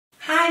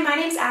Hi, my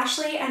name's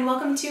Ashley and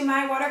welcome to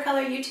my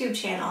watercolor YouTube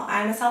channel.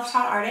 I'm a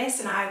self-taught artist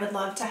and I would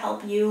love to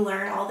help you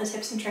learn all the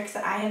tips and tricks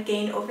that I have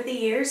gained over the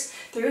years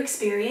through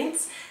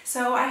experience.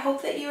 So I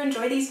hope that you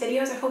enjoy these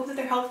videos. I hope that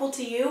they're helpful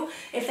to you.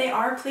 If they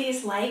are,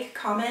 please like,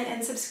 comment,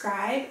 and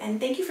subscribe. And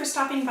thank you for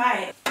stopping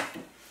by.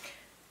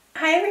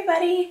 Hi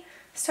everybody!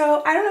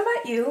 So I don't know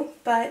about you,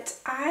 but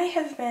I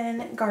have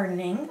been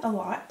gardening a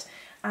lot.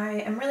 I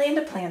am really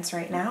into plants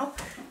right now.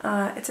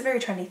 It's a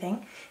very trendy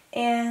thing.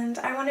 And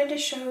I wanted to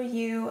show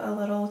you a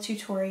little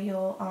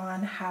tutorial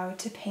on how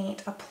to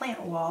paint a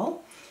plant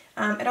wall.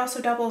 It also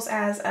doubles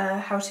as a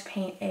how to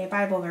paint a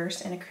Bible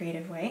verse in a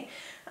creative way.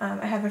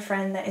 I have a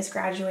friend that is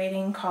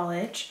graduating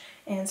college,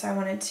 and so I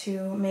wanted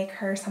to make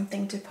her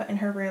something to put in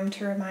her room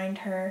to remind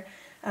her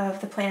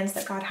of the plans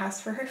that God has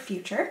for her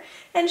future.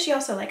 And she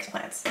also likes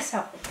plants.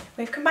 So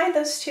we've combined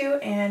those two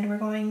and we're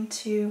going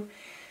to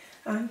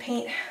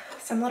paint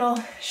some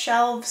little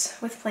shelves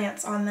with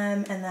plants on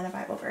them and then a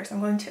Bible verse.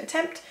 I'm going to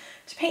attempt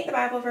to paint the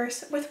Bible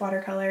verse with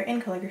watercolor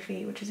in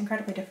calligraphy, which is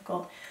incredibly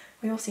difficult.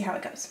 We will see how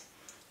it goes.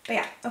 But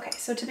yeah, okay,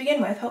 so to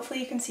begin with,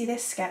 hopefully you can see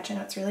this sketch. I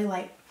know it's really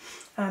light.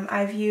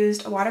 I've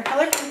used a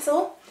watercolor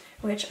pencil,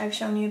 which I've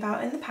shown you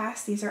about in the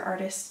past. These are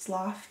Artist's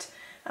Loft.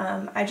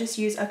 I just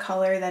use a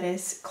color that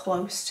is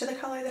close to the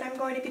color that I'm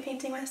going to be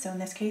painting with, so in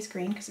this case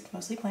green because it's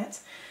mostly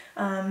plants.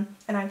 And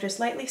I've just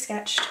lightly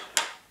sketched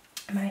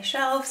my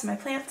shelves, my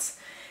plants,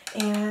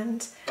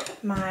 and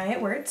my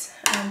words,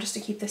 just to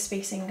keep the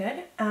spacing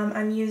good.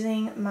 I'm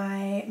using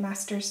my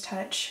Master's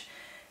Touch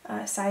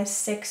size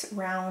 6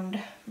 round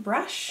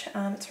brush.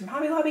 It's from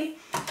Hobby Lobby,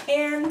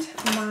 and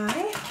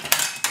my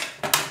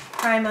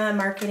Prima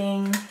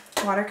Marketing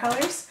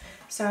watercolors.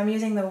 So I'm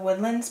using the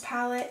Woodlands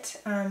palette,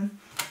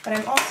 but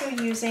I'm also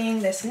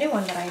using this new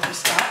one that I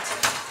just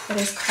got that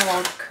is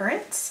called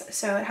Currents.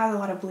 So it has a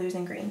lot of blues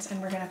and greens,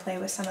 and we're going to play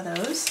with some of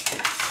those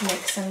to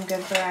make some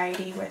good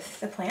variety with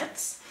the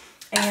plants.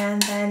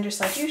 And then, just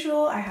like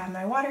usual, I have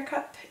my water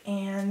cup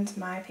and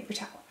my paper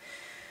towel.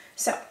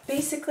 So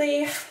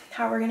basically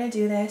how we're going to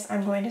do this,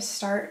 I'm going to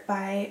start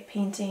by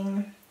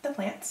painting the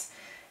plants,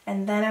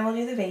 and then I will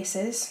do the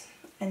vases,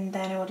 and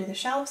then I will do the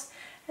shelves,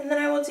 and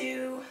then I will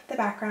do the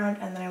background,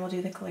 and then I will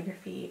do the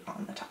calligraphy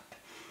on the top.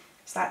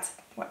 So that's,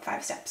 what,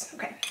 5 steps.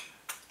 Okay,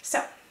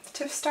 so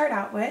to start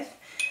out with,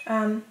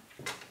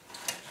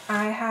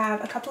 I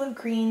have a couple of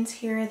greens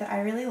here that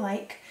I really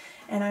like,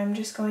 and I'm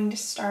just going to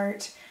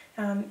start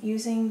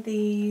using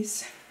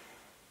these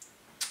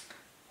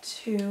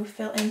to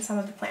fill in some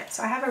of the plants.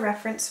 So I have a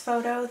reference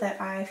photo that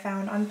I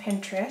found on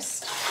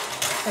Pinterest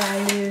that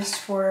I used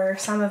for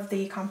some of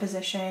the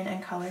composition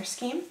and color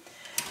scheme.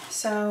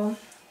 So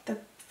the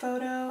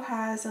photo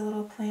has a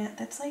little plant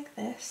that's like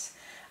this.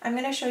 I'm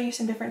going to show you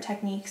some different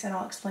techniques and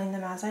I'll explain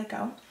them as I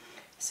go.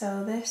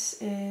 So this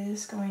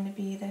is going to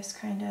be this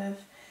kind of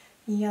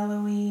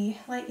yellowy,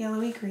 light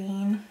yellowy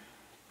green.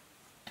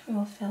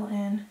 We'll fill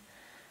in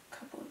a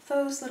couple of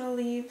those little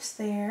leaves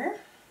there.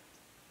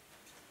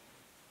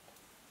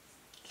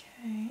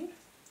 Okay.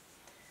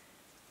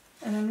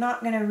 And I'm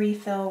not going to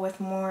refill with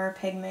more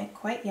pigment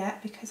quite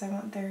yet because I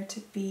want there to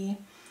be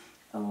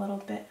a little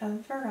bit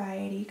of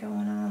variety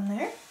going on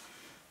there.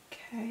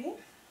 Okay.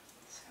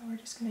 So we're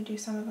just going to do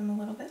some of them a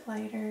little bit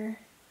lighter.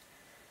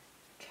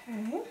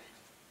 Okay.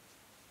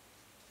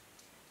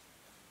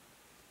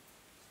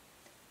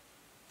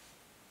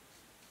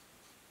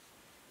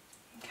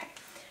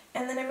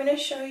 And then I'm going to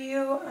show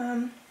you,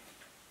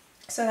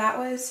 so that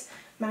was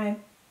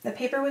the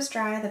paper was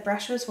dry, the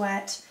brush was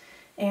wet,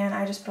 and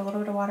I just put a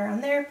little bit of water on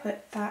there,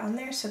 put that on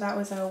there, so that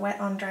was a wet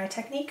on dry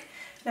technique.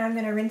 Now I'm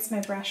going to rinse my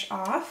brush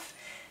off,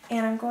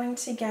 and I'm going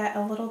to get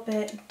a little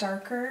bit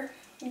darker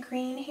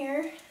green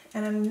here,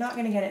 and I'm not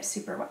going to get it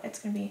super wet, it's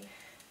going to be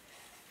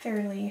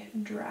fairly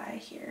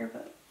dry here,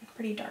 but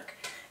pretty dark.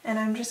 And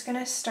I'm just going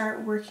to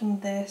start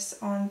working this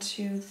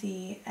onto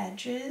the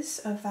edges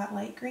of that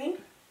light green.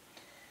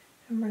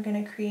 And we're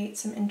going to create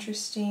some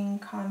interesting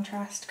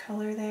contrast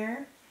color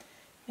there,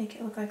 make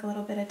it look like a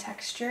little bit of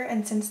texture,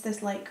 and since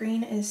this light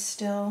green is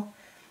still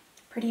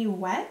pretty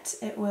wet,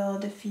 it will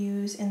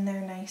diffuse in there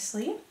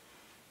nicely.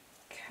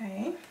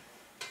 Okay,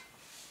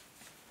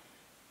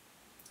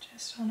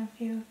 just on a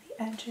few of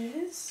the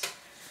edges.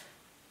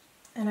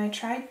 And I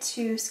tried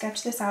to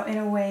sketch this out in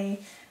a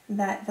way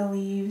that the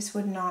leaves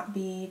would not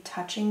be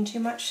touching too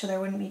much, so there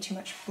wouldn't be too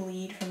much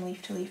bleed from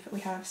leaf to leaf, but we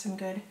have some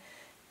good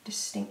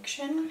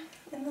distinction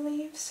in the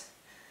leaves.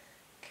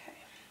 Okay,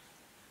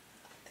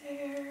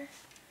 there.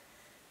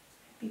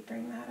 Maybe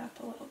bring that up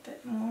a little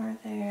bit more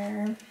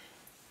there. And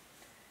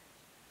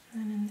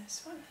then in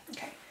this one.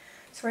 Okay,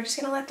 so we're just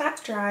going to let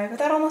that dry, but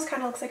that almost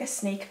kind of looks like a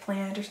snake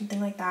plant or something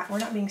like that. We're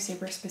not being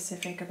super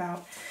specific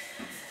about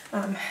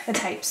the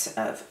types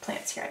of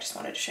plants here. I just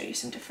wanted to show you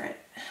some different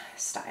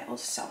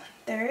styles. So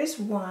there is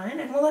one,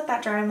 and we'll let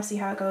that dry and we'll see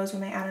how it goes. We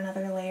may add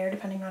another layer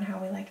depending on how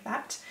we like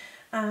that.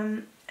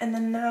 And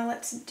then now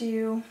let's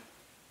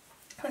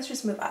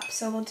just move up.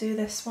 So we'll do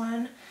this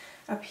one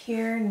up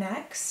here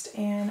next,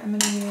 and I'm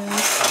going to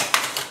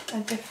use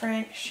a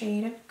different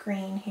shade of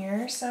green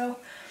here. So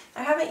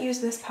I haven't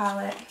used this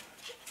palette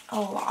a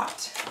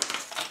lot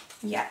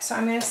yet. So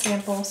I'm going to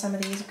sample some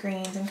of these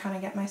greens and kind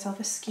of get myself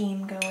a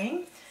scheme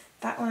going.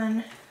 That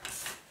one,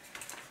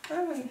 I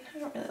don't really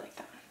like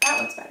that one.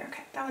 That one's better.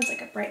 Okay, that one's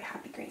like a bright,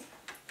 happy green.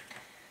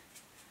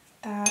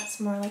 That's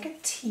more like a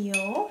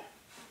teal.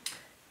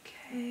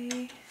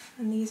 Okay,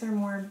 and these are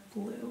more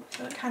blue.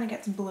 So it kind of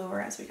gets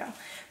bluer as we go.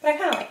 But I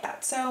kind of like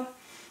that. So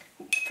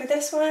for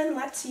this one,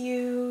 let's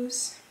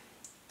use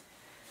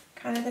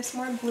kind of this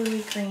more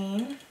bluey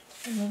green.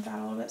 I'll move that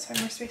a little bit so I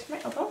have more space for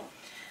my elbow.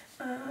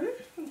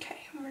 Okay,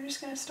 and we're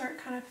just going to start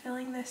kind of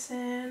filling this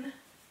in.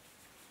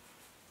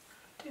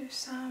 Do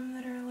some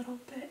that are a little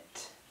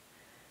bit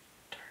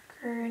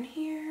darker in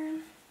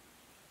here.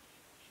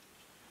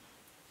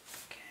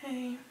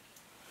 Okay,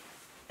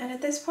 and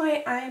at this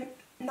point I'm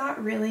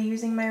not really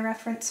using my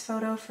reference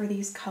photo for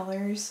these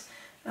colors.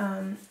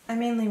 I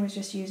mainly was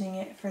just using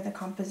it for the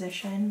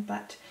composition,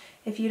 but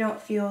if you don't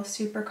feel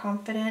super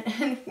confident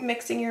in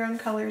mixing your own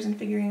colors and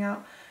figuring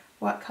out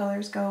what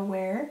colors go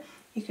where,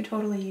 you could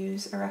totally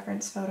use a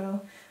reference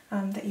photo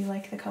that you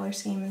like the color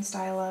scheme and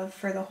style of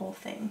for the whole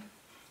thing.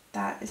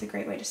 That is a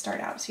great way to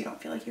start out so you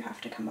don't feel like you have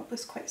to come up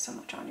with quite so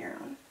much on your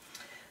own.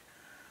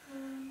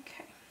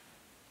 Okay.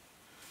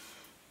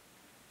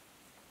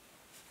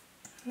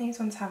 And these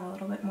ones have a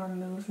little bit more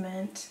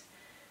movement.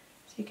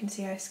 So you can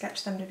see I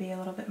sketched them to be a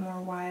little bit more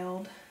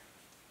wild.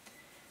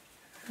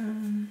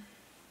 Okay.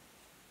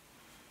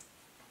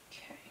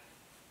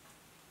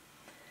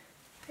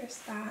 There's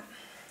that.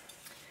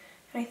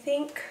 And I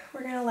think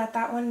we're going to let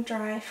that one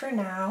dry for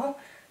now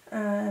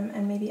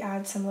and maybe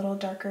add some little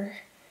darker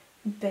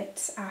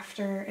bits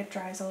after it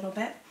dries a little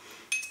bit.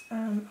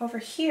 Over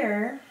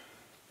here,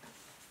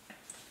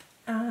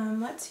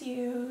 let's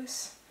see,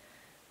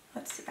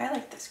 I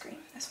like this green.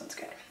 This one's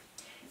good.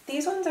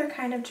 These ones are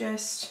kind of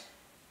just,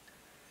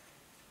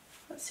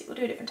 let's see, we'll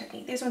do a different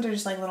technique. These ones are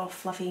just like little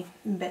fluffy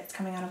bits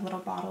coming out of little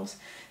bottles.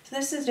 So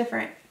this is a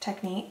different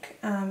technique.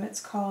 It's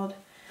called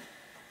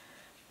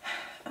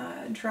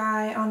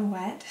dry on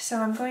wet. So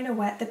I'm going to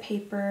wet the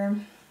paper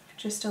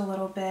just a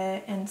little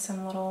bit and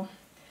some little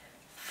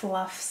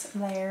fluffs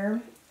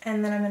there,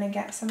 and then I'm going to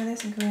get some of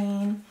this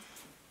green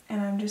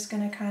and I'm just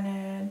going to kind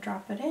of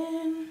drop it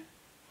in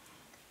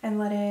and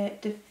let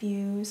it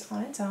diffuse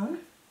on its own.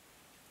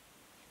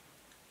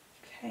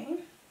 Okay.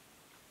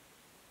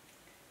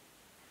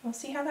 We'll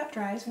see how that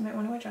dries. We might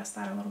want to adjust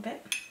that a little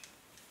bit.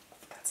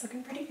 That's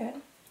looking pretty good.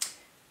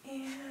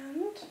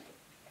 And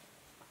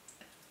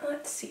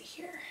let's see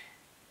here.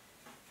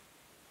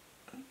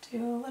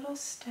 Do little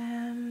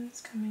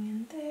stems coming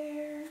in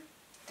there.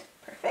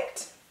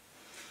 Perfect.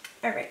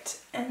 All right,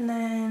 and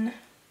then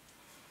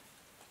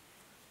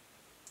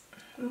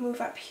move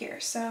up here.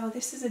 So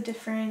this is a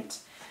different,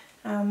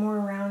 more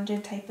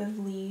rounded type of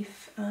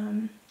leaf.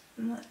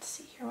 Let's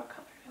see here, what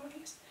color do I want to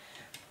use?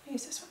 I'll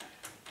use this one.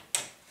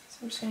 So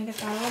I'm just going to get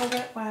that a little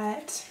bit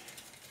wet.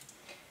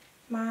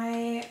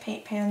 My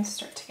paint pans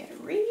start to get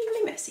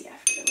really messy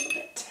after a little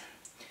bit.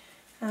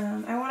 I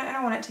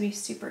don't want it to be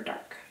super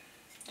dark.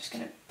 I'm just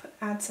going to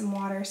add some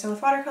water. So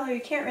with watercolor, you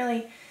can't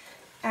really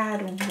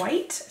add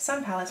white.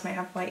 Some palettes might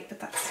have white, but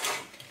that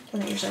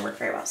doesn't usually work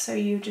very well. So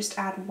you just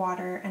add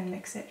water and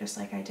mix it just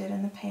like I did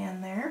in the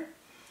pan there.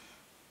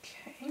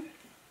 Okay.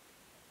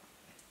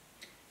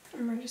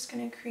 And we're just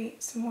going to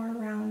create some more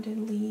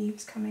rounded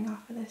leaves coming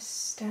off of this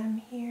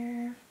stem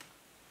here.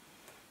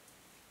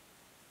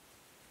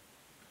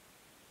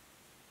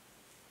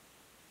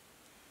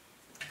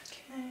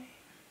 Okay.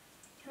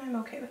 And I'm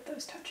okay with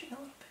those touching a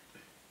little bit.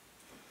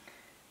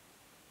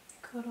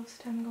 Like a little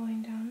stem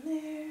going down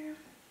there.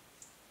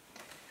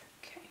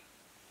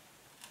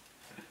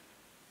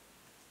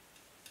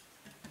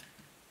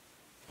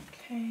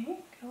 Okay,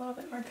 get a little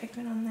bit more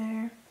pigment on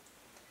there.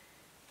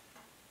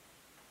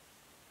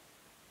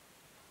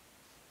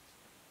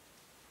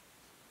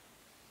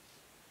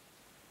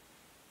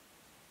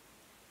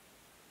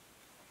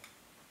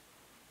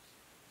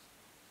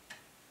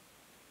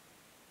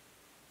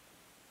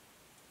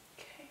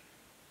 Okay.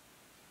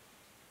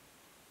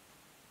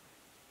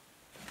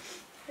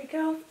 There we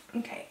go.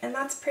 Okay, and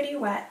that's pretty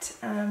wet.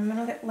 I'm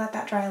gonna let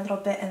that dry a little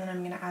bit and then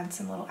I'm gonna add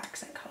some little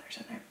accent colors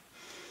in there.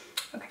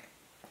 Okay.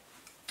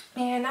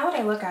 And now that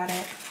I look at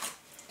it,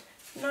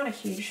 I'm not a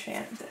huge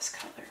fan of this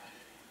color.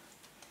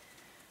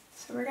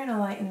 So we're going to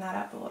lighten that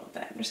up a little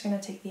bit. I'm just going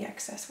to take the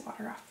excess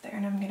water off there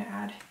and I'm going to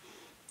add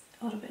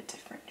a little bit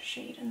different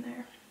shade in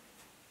there.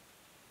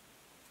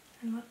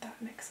 And let that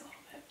mix a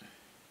little bit.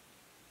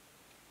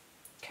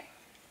 Okay.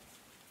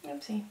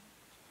 Oopsie.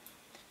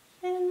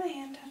 And my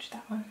hand touched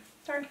that one.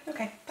 Darn.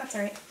 Okay, that's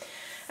alright.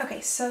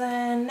 Okay, so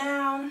then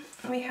now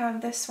we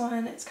have this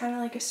one. It's kind of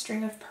like a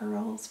string of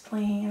pearls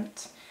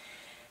plant.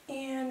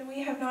 And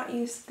we have not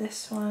used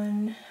this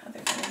one other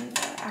than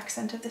the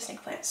accent of the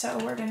snake plant. So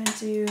we're going to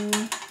do,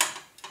 I'm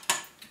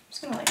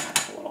just going to lighten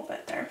that up a little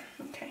bit there.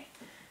 Okay.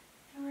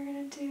 And we're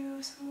going to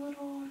do some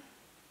little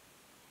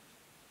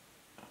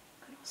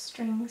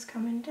strings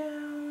coming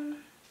down.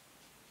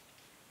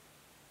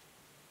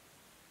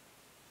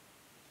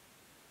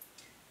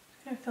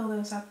 I'm going to fill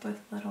those up with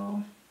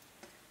little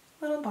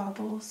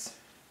baubles.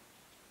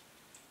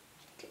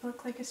 it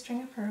look like a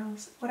string of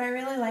pearls. What I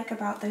really like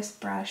about this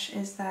brush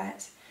is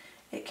that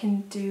it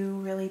can do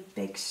really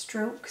big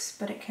strokes,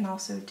 but it can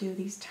also do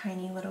these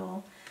tiny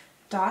little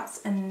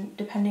dots, and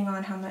depending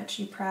on how much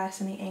you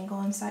press and the angle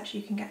and such,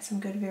 you can get some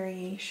good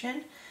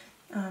variation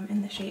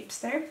in the shapes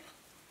there.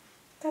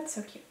 That's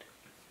so cute.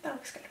 That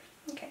looks good.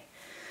 Okay.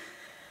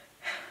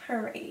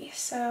 Alrighty,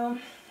 so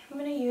I'm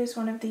going to use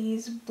one of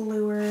these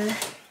bluer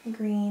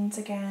greens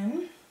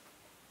again.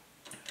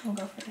 We'll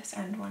go for this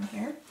end one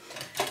here.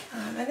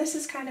 And this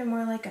is kind of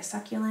more like a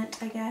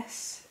succulent, I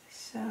guess.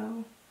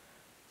 So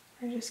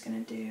we're just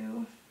going to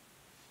do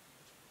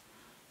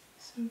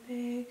some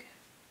big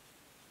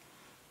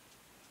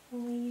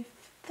leaf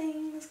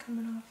things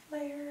coming off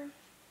there.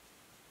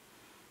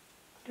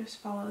 Just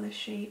follow the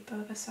shape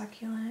of a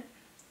succulent.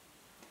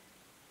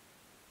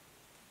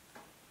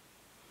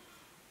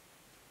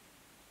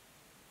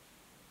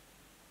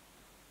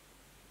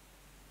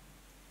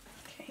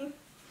 Okay,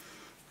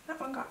 that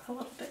one got a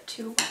little bit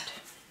too wet.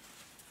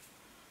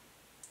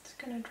 Just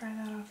gonna dry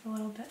that off a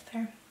little bit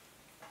there.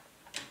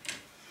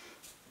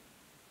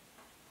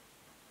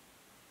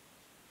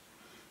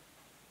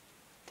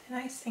 The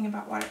nice thing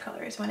about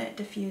watercolor is when it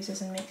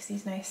diffuses and makes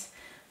these nice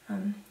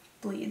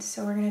bleeds,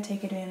 so we're going to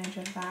take advantage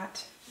of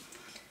that.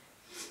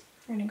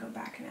 We're going to go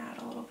back and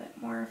add a little bit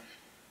more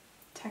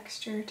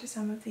texture to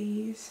some of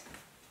these.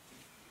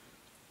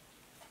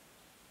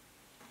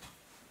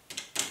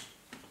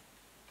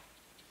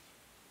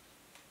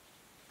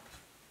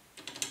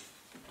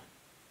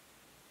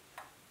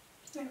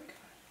 There we go.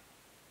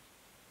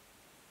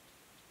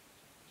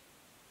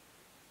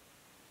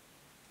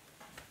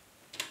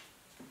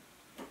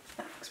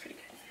 That looks pretty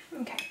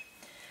good. Okay.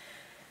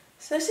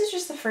 So this is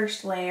just the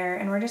first layer,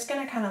 and we're just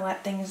going to kind of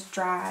let things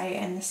dry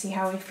and see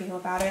how we feel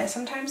about it.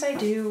 Sometimes I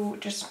do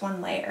just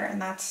one layer,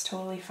 and that's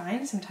totally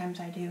fine. Sometimes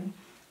I do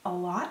a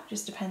lot.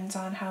 Just depends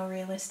on how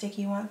realistic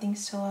you want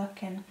things to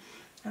look and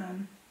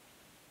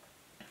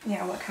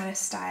yeah, what kind of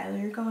style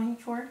you're going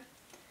for.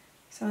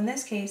 So in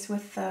this case,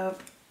 with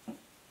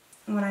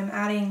when I'm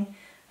adding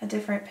a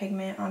different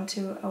pigment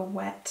onto a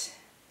wet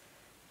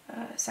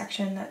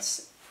section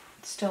that's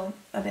still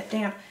a bit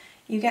damp,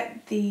 you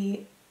get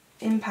the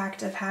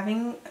impact of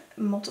having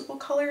multiple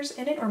colors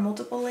in it, or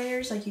multiple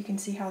layers. Like you can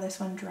see how this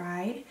one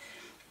dried,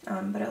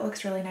 but it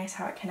looks really nice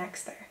how it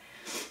connects there.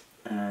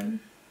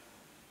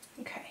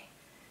 Okay,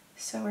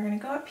 so we're gonna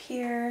go up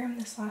here,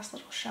 this last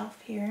little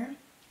shelf here,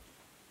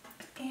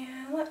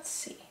 and let's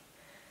see.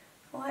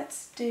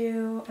 Let's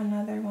do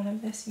another one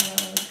of this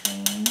yellow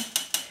green.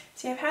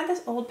 See, I've had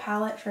this old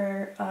palette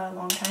for a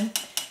long time,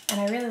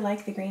 and I really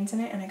like the greens in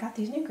it, and I got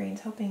these new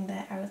greens hoping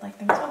that I would like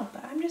them as well,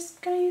 but I'm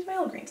just gonna use my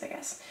old greens, I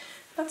guess.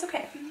 That's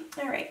okay.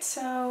 Alright,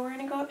 so we're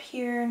gonna go up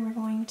here and we're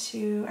going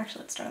to,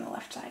 actually let's start on the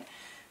left side.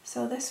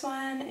 So this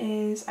one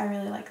is, I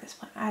really like this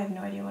plant. I have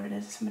no idea what it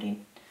is. If somebody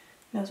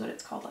knows what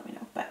it's called, let me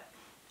know. But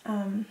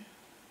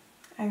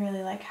I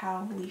really like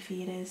how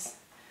leafy it is.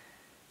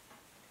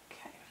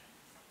 Okay.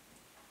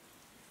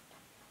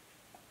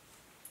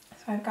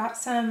 So I've got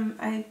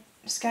I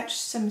sketched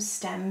some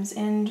stems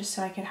in just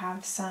so I could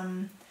have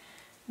some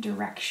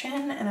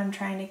direction, and I'm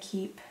trying to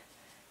keep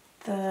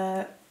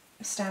the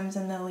stems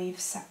and the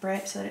leaves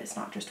separate so that it's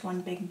not just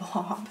one big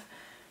blob.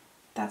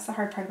 That's the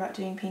hard part about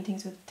doing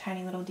paintings with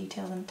tiny little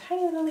details and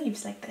tiny little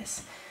leaves like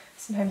this.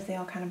 Sometimes they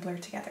all kind of blur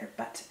together,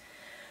 but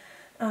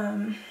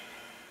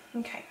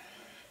okay.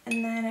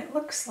 And then it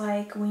looks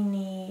like we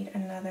need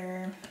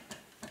another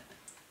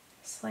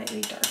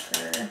slightly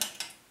darker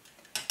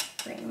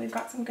green. We've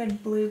got some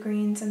good blue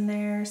greens in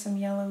there, some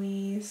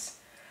yellowies.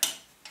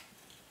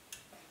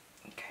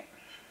 Okay,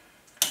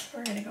 so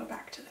we're gonna go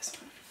back to this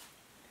one.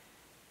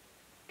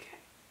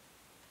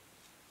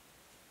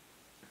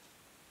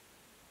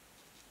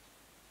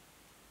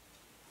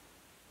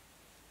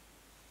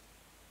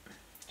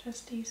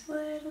 Just these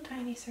little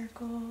tiny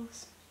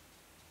circles.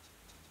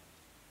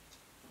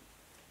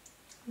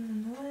 And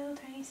then the little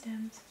tiny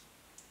stems.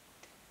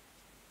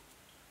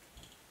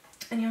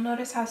 And you'll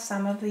notice how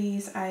some of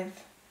these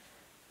I've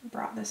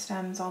brought the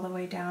stems all the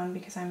way down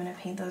because I'm going to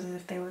paint those as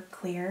if they were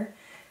clear.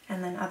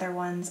 And then other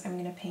ones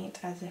I'm going to paint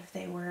as if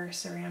they were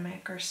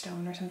ceramic or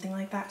stone or something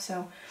like that.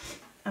 So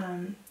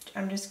I'm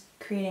just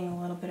creating a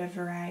little bit of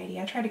variety.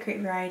 I try to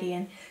create variety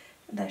in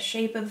the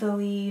shape of the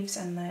leaves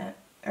and the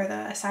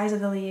size of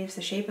the leaves,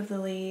 the shape of the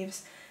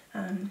leaves.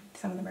 Some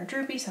of them are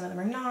droopy, some of them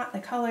are not, the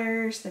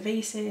colors, the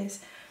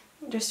vases,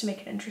 just to make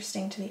it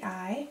interesting to the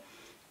eye.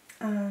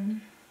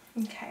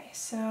 Okay,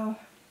 so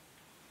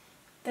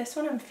this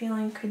one I'm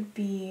feeling could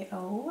be a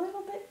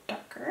little bit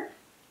darker.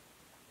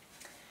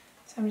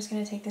 So I'm just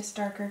going to take this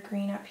darker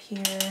green up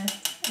here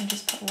and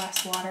just put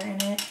less water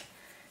in it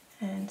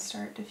and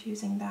start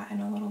diffusing that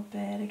in a little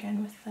bit,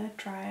 again with the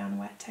dry on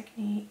wet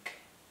technique.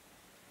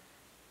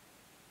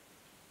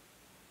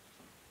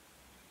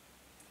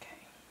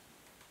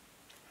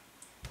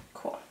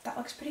 Cool, that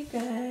looks pretty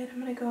good.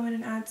 I'm going to go in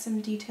and add some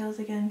details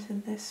again to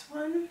this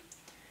one.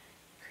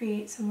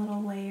 Create some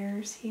little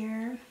layers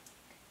here,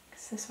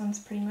 because this one's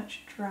pretty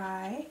much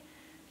dry.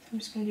 So I'm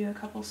just going to do a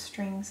couple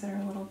strings that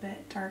are a little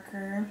bit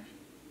darker.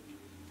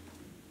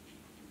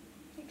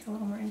 make it a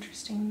little more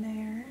interesting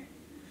there.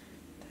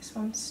 This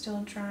one's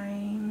still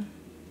drying.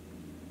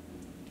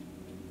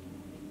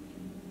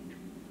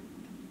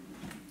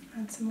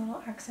 Add some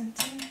little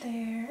accents in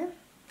there.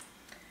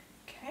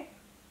 Okay.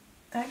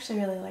 I actually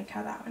really like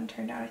how that one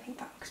turned out. I think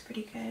that looks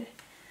pretty good.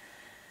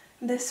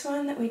 This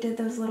one that we did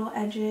those little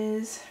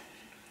edges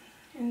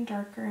in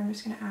darker, I'm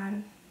just going to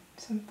add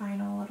some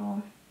final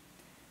little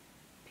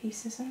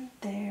pieces in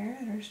there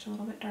that are just a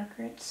little bit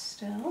darker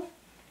still.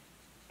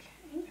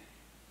 Okay.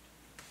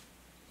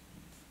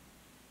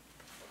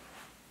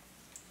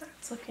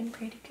 That's looking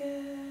pretty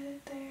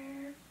good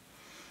there.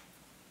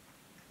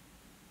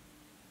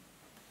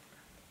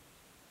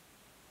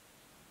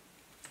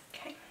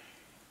 Okay.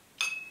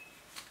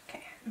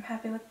 Okay, I'm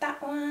happy with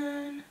that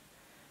one.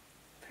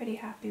 Pretty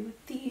happy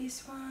with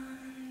these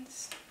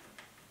ones.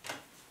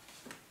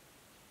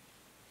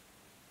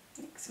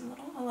 Make some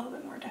a little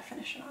bit more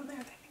definition on there.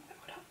 I think that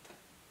would help.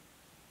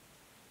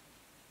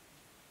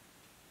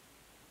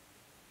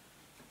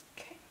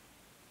 Okay.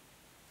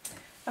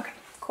 Okay,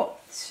 cool.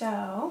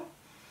 So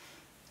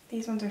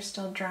these ones are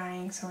still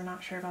drying, so we're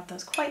not sure about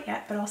those quite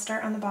yet, but I'll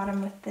start on the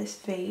bottom with this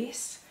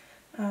vase.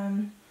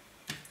 I'm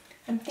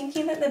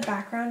thinking that the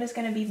background is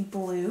going to be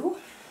blue.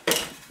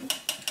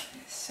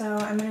 So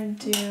I'm going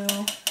to do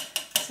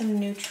some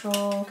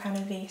neutral kind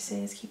of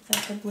vases, keep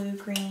like the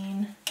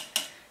blue-green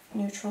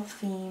neutral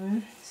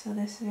theme. So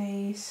this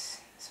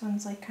vase, this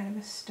one's like kind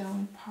of a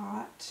stone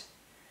pot.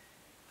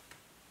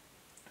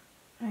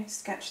 I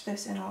sketched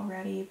this in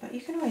already, but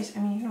you can always,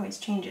 you can always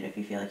change it if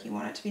you feel like you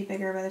want it to be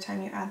bigger by the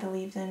time you add the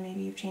leaves in.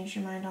 Maybe you've changed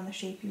your mind on the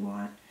shape you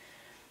want.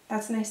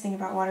 That's the nice thing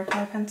about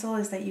watercolor pencil,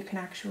 is that you can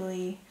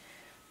actually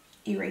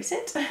erase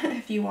it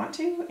if you want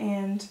to,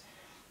 and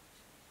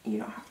you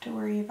don't have to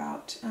worry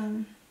about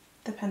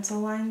the pencil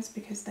lines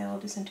because they'll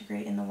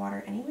disintegrate in the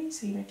water anyway,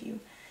 so even if you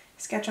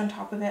sketch on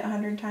top of it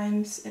 100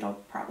 times, it'll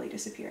probably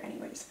disappear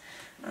anyways.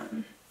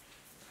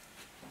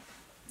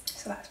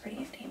 So that's pretty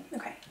handy.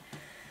 Okay.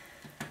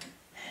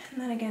 And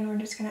then again, we're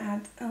just going to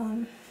add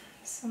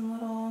some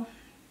little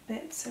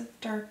bits of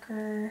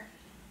darker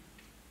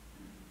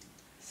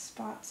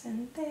spots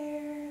in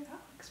there. That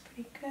looks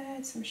pretty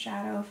good. Some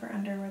shadow for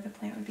under where the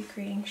plant would be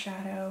creating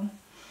shadow.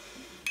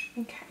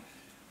 Okay.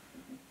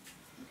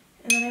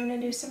 And then I'm going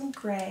to do some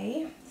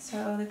gray.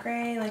 So the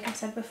gray, like I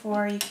said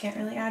before, you can't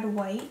really add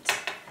white,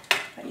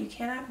 but you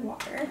can add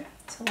water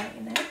to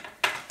lighten it.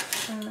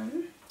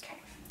 Okay,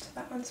 so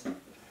that one's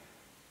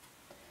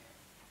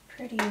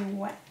pretty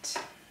wet.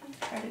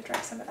 Try to dry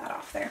some of that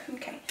off there.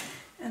 Okay,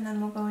 and then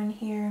we'll go in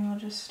here and we'll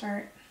just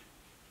start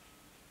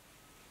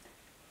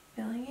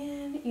filling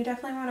in. You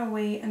definitely want to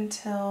wait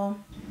until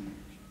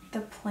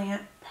the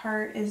plant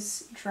part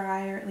is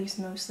dry, or at least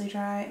mostly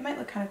dry. It might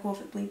look kind of cool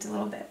if it bleeds a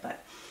little bit,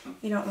 but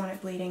you don't want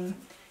it bleeding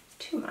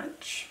too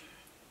much.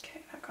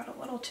 Okay, that got a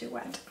little too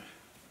wet.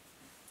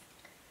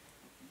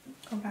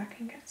 Go back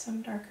and get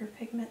some darker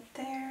pigment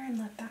there and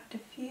let that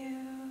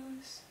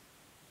diffuse.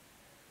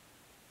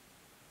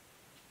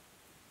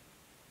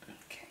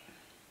 Okay.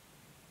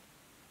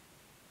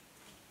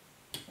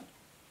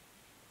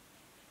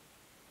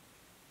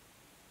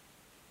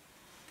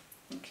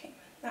 Okay,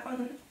 that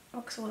one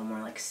looks a little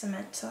more like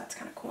cement, so that's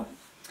kind of cool.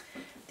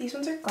 These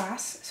ones are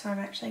glass, so I'm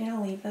actually going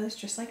to leave those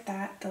just like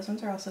that. Those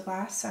ones are also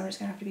glass, so I'm just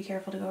going to have to be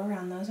careful to go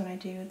around those when I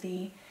do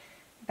the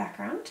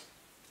background.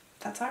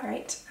 That's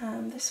alright.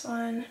 This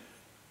one,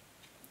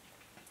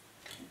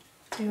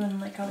 doing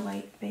like a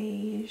light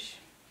beige.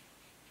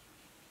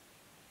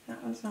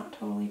 That one's not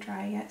totally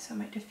dry yet, so it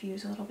might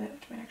diffuse a little bit,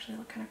 which might actually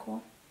look kind of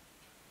cool.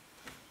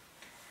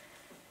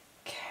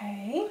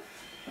 Okay.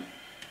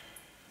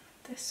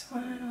 This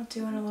one I'll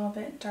do in a little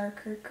bit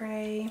darker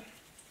gray.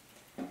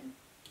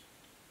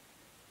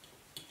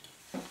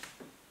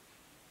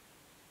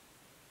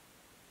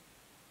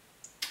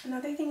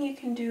 Another thing you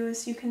can do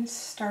is you can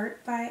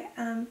start by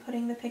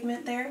putting the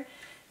pigment there,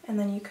 and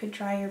then you could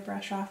dry your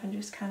brush off and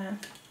just kind of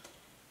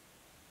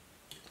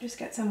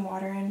get some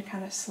water and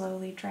kind of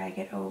slowly drag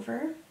it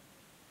over.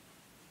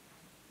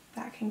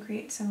 That can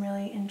create some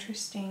really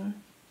interesting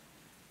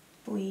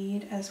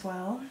bleed as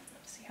well.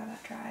 Let's see how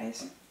that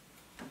dries.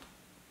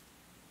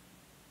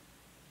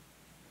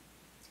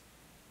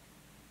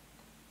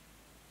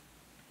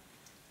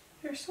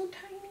 They're so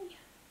tiny.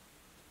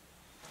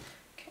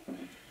 Okay.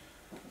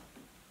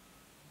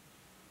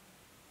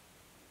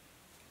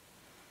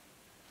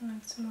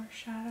 Add some more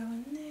shadow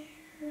in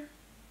there.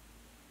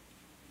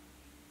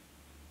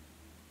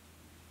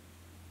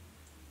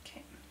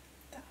 Okay,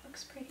 that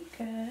looks pretty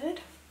good.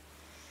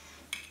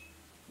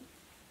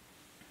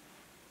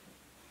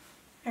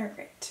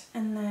 Alright,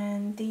 and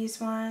then these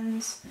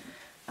ones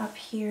up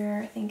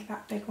here, I think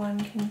that big one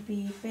can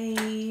be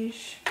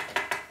beige.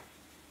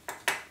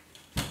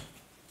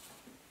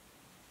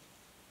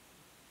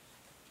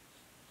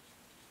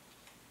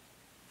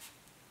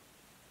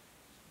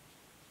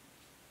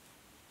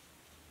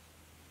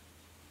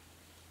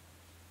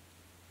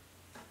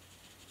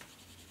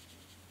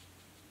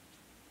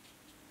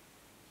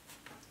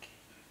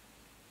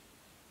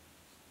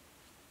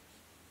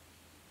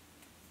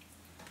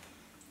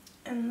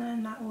 And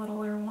then that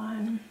littler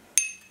one,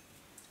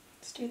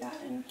 let's do that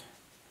in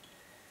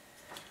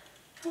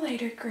a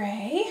lighter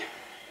gray.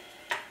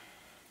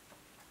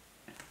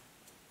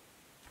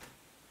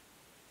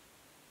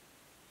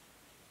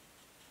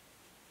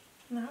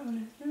 And that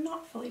one is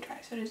not fully dry,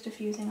 so it is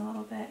diffusing a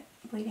little bit,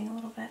 bleeding a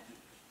little bit.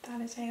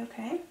 That is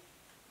a-okay.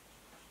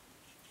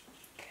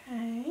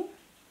 Okay.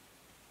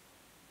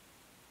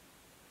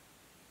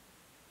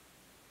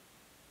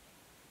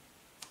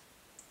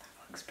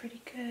 That looks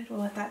pretty good. We'll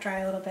let that dry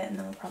a little bit and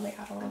then we'll probably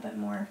add a little bit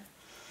more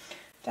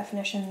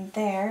definition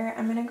there.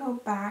 I'm gonna go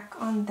back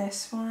on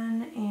this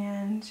one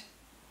and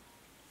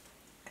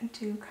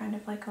do kind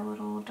of like a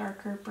little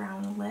darker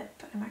brown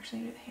lip. I'm actually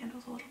gonna do the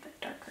handles a little bit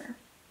darker.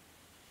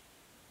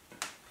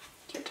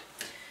 Cute.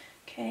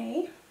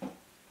 Okay.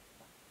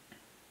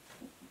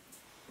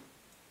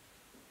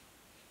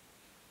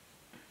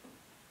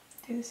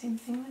 Do the same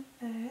thing with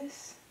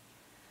this.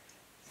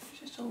 So there's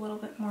just a little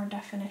bit more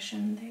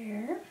definition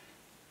there.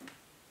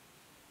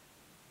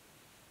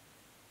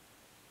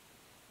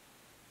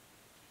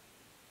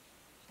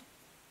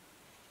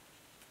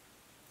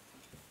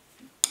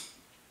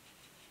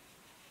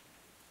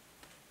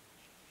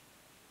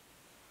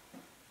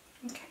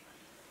 Okay.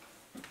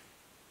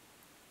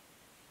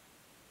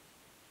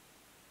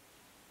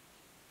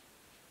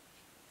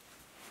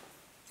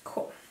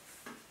 Cool.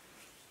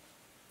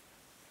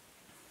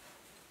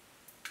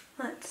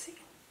 Let's see.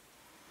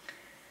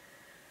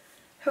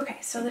 Okay,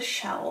 so the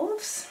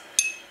shelves,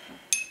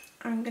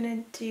 I'm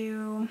gonna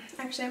do,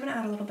 actually I'm gonna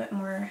add a little bit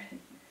more,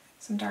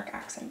 some dark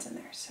accents in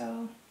there.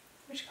 So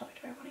which color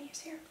do I want to use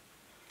here?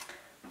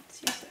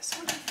 Let's use this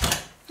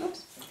one.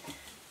 Oops.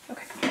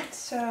 Okay,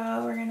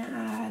 so we're gonna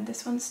add,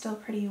 this one's still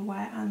pretty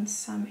wet on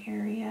some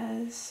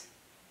areas.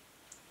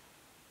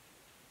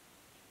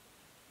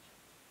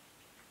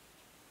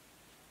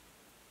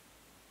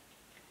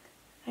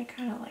 I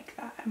kind of like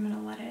that. I'm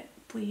gonna let it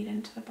bleed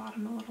into the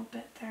bottom a little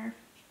bit there.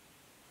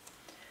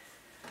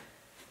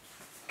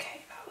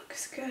 Okay, that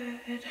looks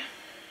good.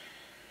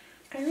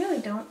 I really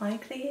don't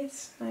like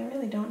these. I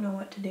really don't know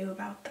what to do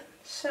about them.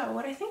 So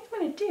what I think I'm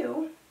gonna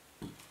do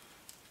is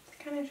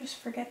kind of just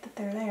forget that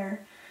they're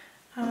there.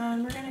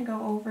 We're gonna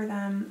go over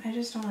them. I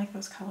just don't like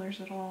those colors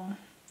at all.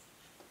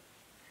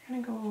 We're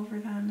gonna go over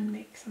them and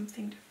make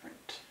something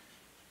different.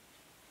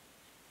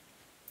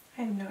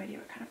 I have no idea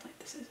what kind of plant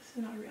this is. This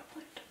is not a real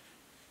plant.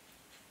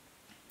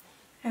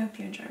 I hope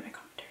you enjoy my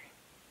commentary.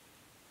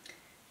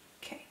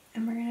 Okay,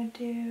 and we're gonna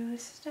do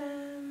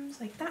stems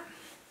like that.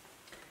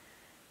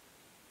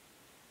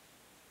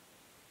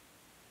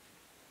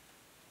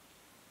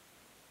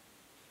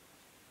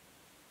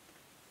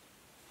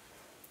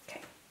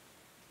 Okay.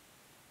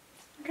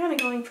 I'm kind of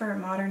going for a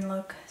modern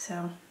look,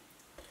 so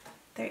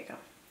there you go.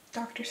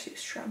 Dr. Seuss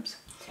shrubs.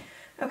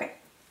 Okay,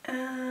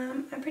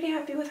 I'm pretty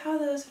happy with how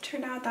those have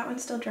turned out. That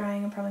one's still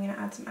drying. I'm probably gonna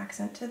add some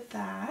accent to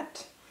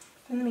that.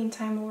 In the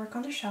meantime, we'll work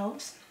on the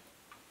shelves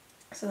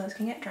so those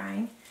can get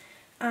drying.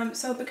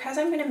 So because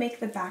I'm going to make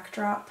the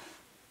backdrop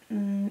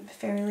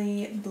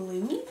fairly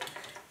blue,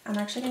 I'm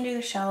actually going to do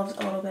the shelves a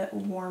little bit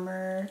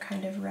warmer,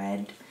 kind of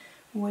red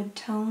wood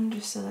tone,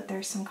 just so that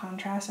there's some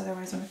contrast.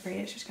 Otherwise, I'm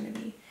afraid it's just going to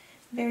be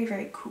very,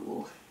 very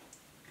cool.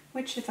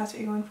 Which, if that's what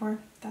you're going for,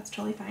 that's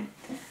totally fine.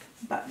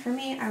 But for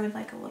me, I would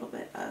like a little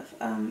bit of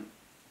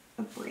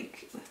a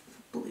break with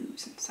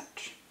blues and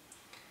such.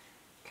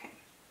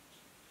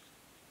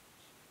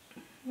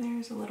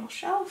 There's a little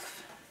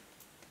shelf,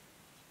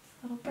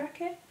 little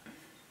bracket.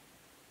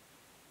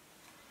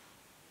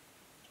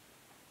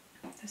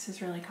 This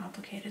is really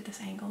complicated,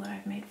 this angle that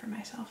I've made for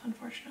myself,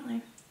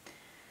 unfortunately,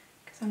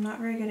 because I'm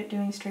not very good at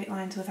doing straight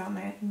lines without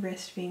my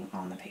wrist being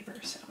on the paper,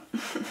 so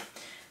I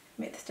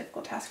made this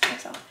difficult task for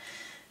myself.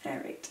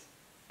 Alright,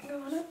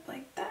 going up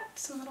like that,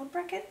 some little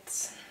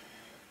brackets.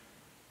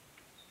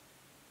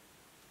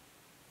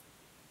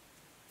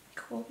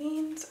 Cool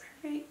beans,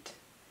 alright.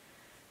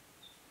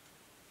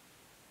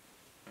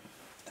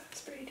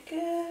 Pretty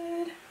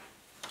good.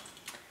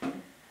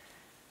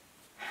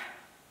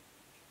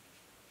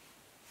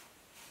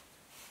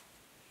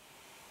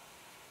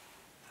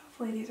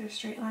 Hopefully these are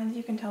straight lines.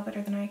 You can tell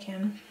better than I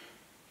can.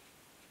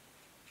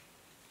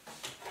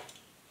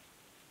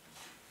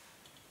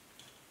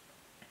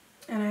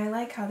 And I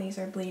like how these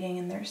are bleeding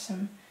and there's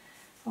some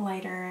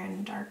lighter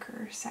and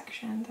darker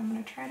sections. I'm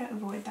going to try to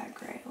avoid that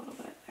gray a little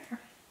bit there.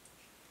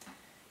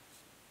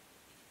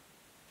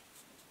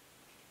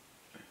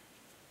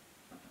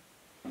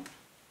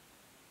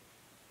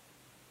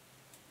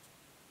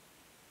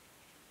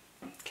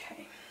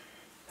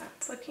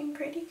 Looking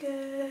pretty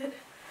good.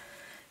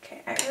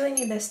 Okay, I really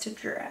need this to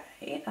dry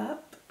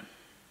up,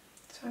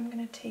 so I'm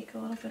going to take a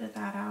little bit of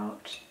that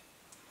out.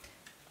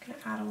 I'm going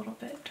to add a little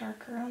bit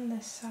darker on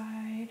this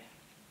side.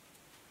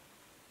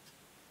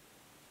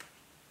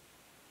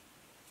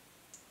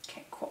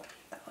 Okay, cool.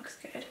 That looks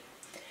good.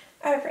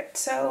 Alright,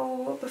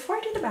 so before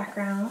I do the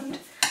background,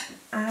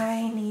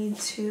 I need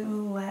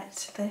to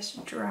let this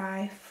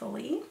dry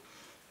fully.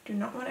 Do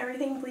not want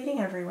everything bleeding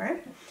everywhere.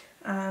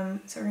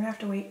 So we're gonna have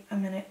to wait a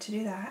minute to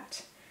do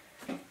that.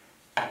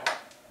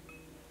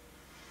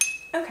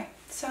 Okay,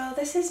 so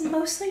this is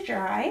mostly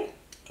dry,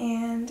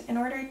 and in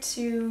order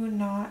to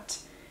not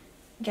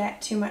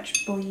get too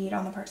much bleed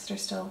on the parts that are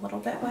still a little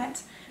bit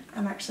wet,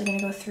 I'm actually going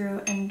to go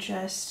through and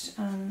just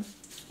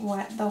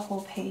wet the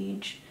whole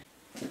page.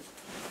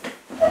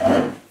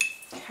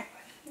 Okay,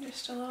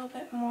 just a little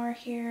bit more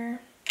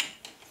here.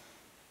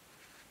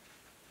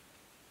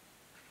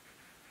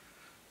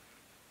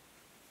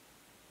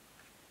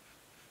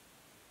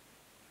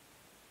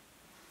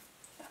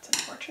 That's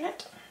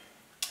unfortunate.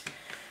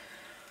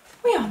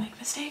 We all make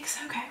mistakes.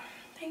 Okay,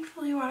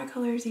 thankfully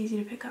watercolor is easy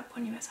to pick up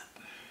when you mess up.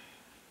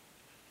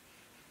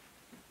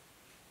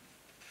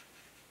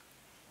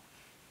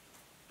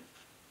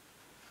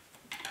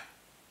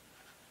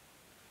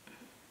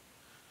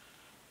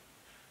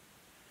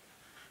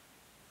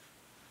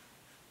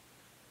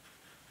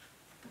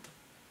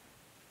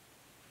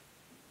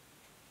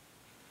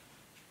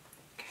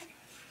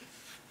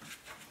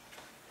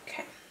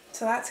 Okay,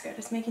 so that's good.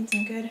 It's making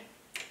some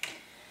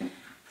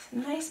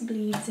nice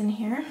bleeds in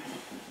here.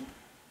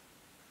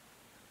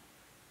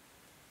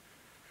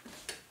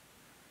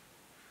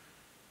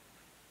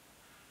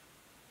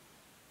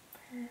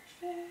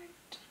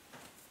 Perfect.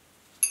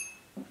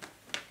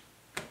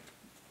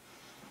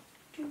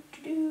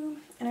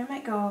 And I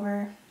might go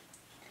over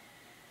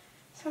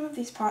some of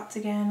these pots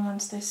again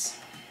once this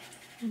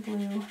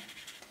blue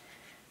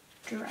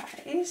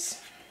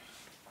dries.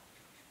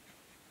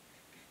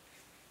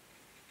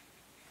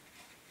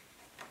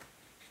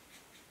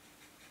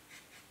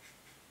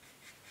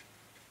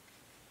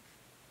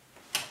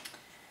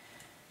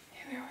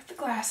 Here we are with the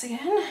glass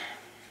again.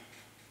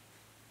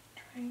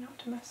 Trying not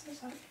to mess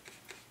this up.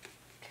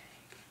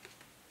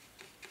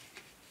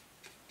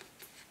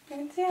 You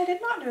can see I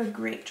did not do a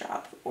great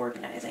job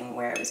organizing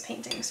where I was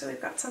painting, so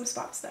we've got some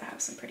spots that have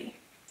some pretty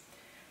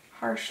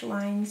harsh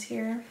lines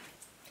here.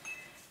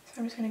 So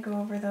I'm just going to go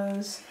over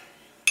those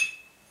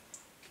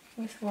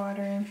with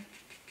water,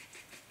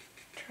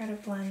 try to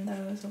blend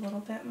those a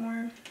little bit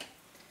more.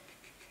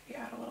 Maybe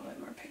add a little bit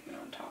more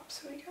pigment on top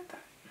so we get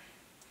that.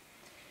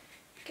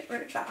 Get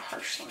rid of that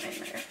harsh line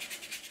there.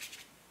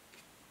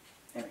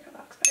 There we go,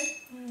 that looks better.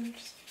 And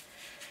just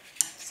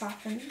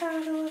soften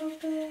that a little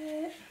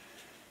bit.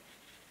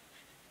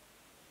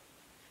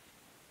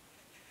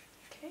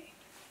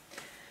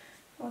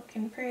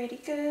 Looking pretty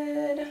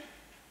good.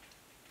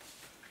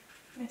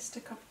 Missed a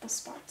couple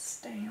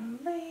spots down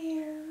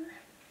there.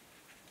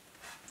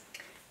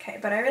 Okay,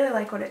 but I really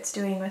like what it's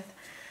doing with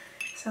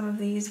some of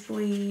these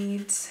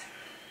bleeds.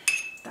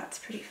 That's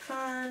pretty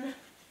fun.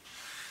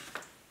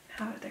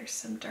 Now there's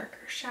some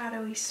darker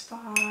shadowy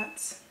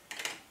spots.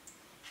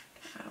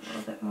 Add a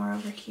little bit more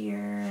over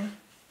here.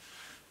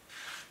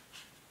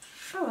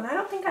 Oh, and I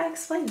don't think I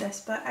explained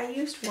this, but I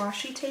used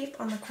washi tape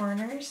on the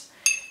corners.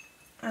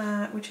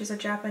 Which is a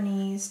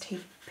Japanese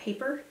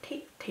paper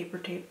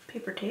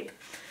tape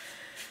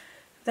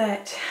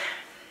that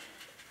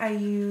I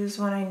use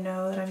when I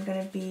know that I'm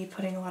going to be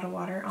putting a lot of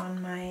water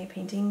on my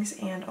paintings,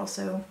 and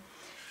also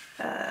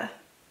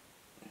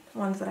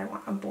ones that I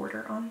want a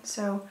border on.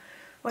 So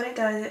what it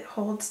does, it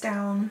holds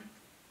down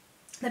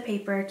the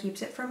paper,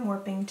 keeps it from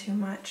warping too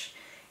much,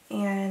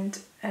 and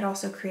it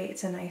also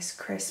creates a nice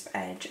crisp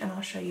edge, and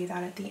I'll show you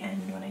that at the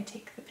end when I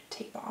take the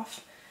tape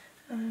off.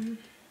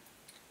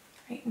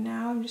 Right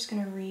now I'm just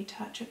going to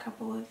retouch a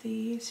couple of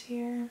these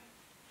here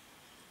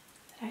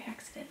that I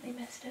accidentally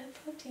messed up.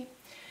 Oopsie.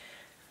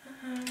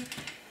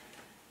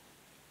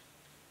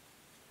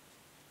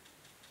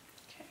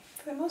 Okay,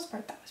 for the most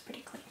part that was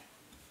pretty clean.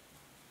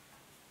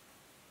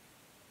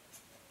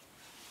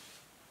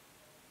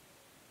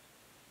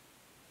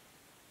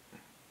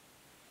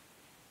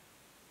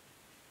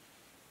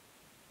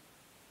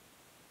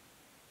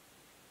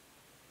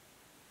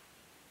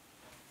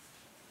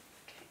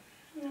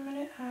 I'm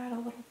going to add a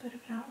little bit of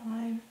an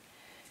outline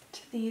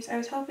to these. I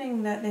was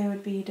hoping that they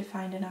would be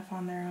defined enough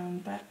on their own,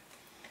 but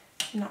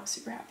I'm not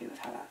super happy with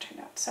how that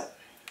turned out. So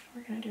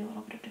we're going to do a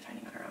little bit of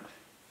defining on our own.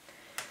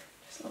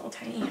 Just a little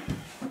tiny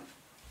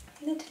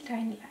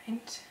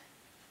lines.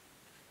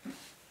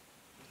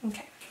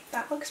 Okay,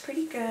 that looks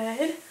pretty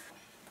good.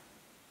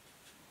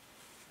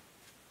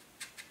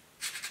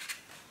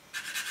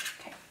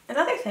 Okay,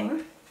 another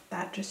thing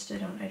that I just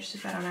did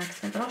that on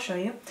accident, but I'll show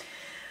you.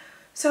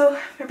 So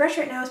my brush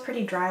right now is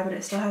pretty dry, but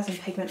it still has some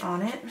pigment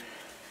on it.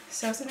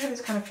 So sometimes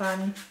it's kind of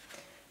fun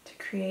to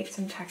create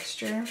some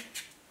texture.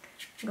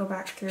 Go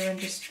back through and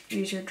just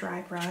use your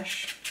dry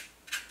brush.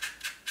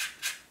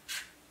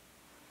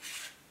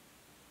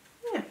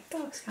 Yeah, that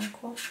looks kind of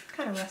cool.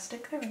 Kind of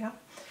rustic. There we go.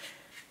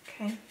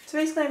 Okay, so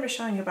basically I'm just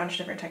showing you a bunch of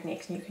different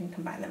techniques, and you can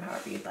combine them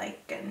however you'd like,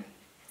 and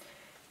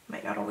it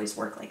might not always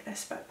work like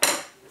this,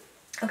 but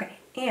okay.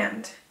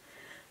 And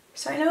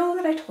so I know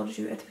that I told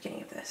you at the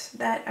beginning of this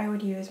that I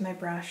would use my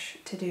brush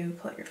to do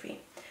calligraphy.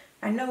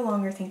 I no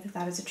longer think that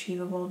that is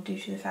achievable due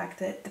to the fact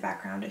that the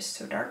background is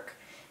so dark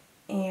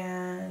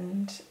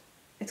and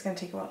it's going to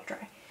take a while to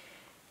dry.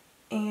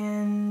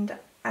 And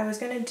I was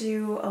going to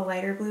do a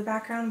lighter blue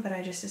background, but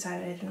I just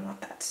decided I didn't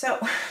want that. So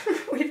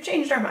we've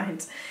changed our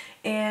minds,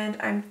 and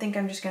I think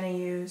I'm just going to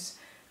use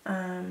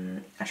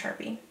a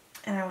Sharpie,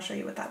 and I will show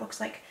you what that looks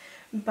like.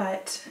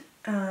 But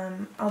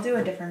I'll do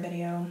a different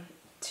video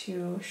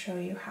to show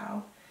you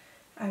how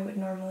I would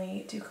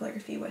normally do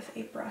calligraphy with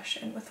a brush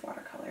and with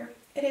watercolor.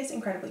 It is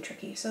incredibly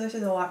tricky, so this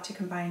is a lot to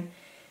combine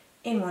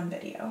in one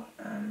video.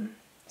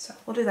 So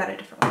we'll do that a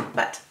different one.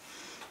 But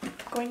I'm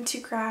going to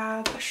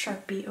grab a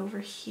Sharpie over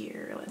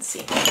here. Let's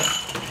see.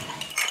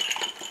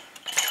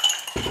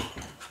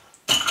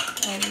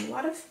 A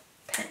lot of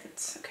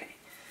pens. Okay,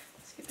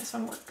 let's see if this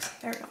one works.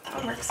 There we go, that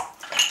one works.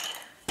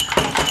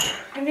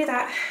 I'm gonna do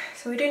that.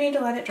 So we do need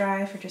to let it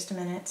dry for just a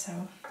minute,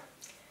 so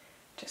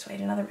just wait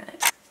another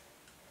minute.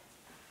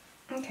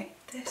 Okay,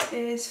 this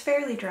is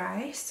fairly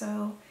dry,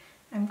 so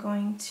I'm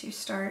going to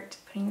start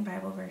putting the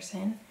Bible verse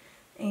in.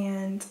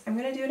 And I'm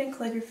going to do it in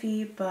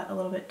calligraphy, but a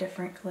little bit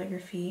different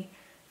calligraphy.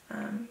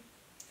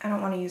 I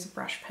don't want to use a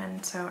brush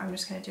pen, so I'm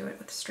just going to do it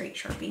with a straight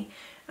Sharpie.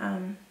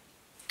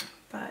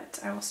 But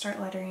I will start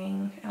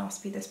lettering, and I'll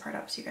speed this part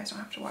up so you guys don't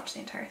have to watch the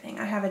entire thing.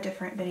 I have a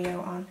different video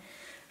on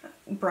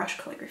brush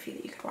calligraphy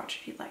that you could watch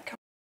if you'd like.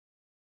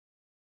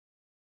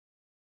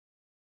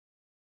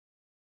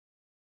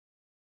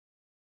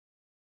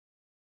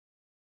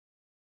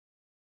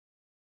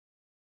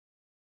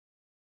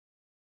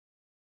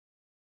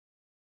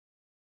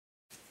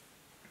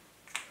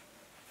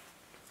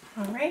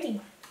 Alrighty,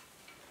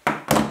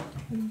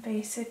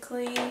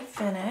 basically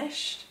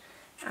finished.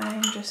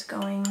 I'm just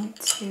going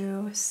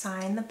to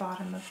sign the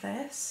bottom of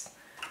this.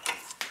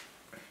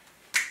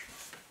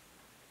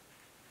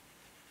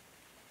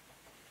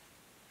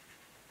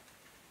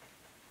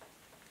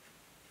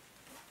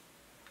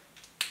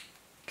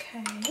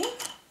 Okay,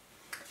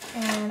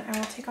 and I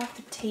will take off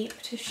the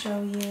tape to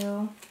show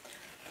you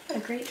what a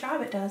great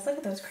job it does. Look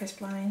at those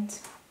crisp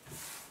lines.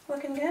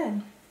 Looking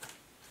good.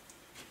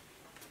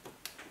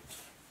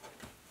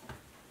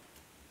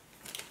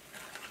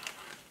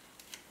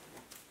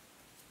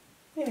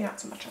 Maybe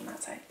not so much on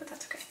that side, but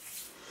that's okay.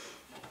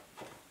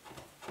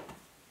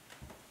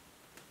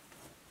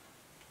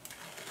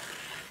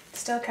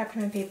 Still kept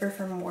my paper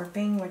from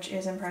warping, which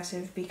is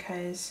impressive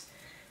because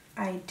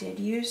I did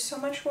use so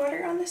much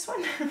water on this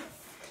one.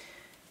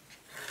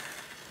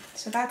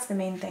 So that's the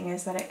main thing,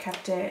 is that it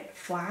kept it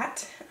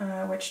flat,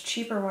 which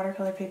cheaper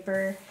watercolor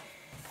paper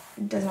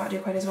does not do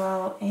quite as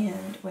well,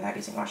 and without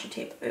using washi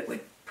tape it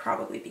would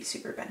probably be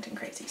super bent and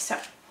crazy. So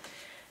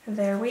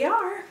there we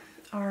are,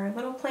 our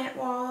little plant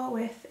wall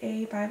with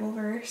a Bible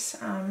verse.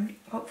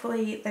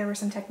 Hopefully there were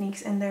some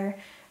techniques in there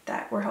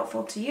that were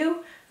helpful to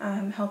you,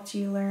 helped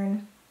you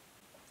learn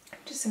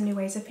just some new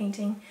ways of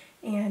painting.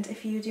 And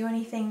if you do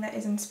anything that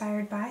is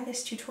inspired by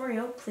this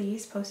tutorial,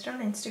 please post it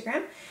on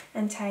Instagram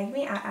and tag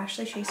me at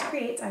Ashley Chase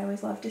Creates. I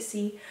always love to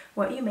see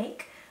what you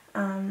make.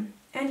 And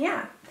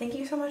yeah, thank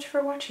you so much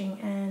for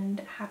watching, and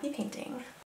happy painting.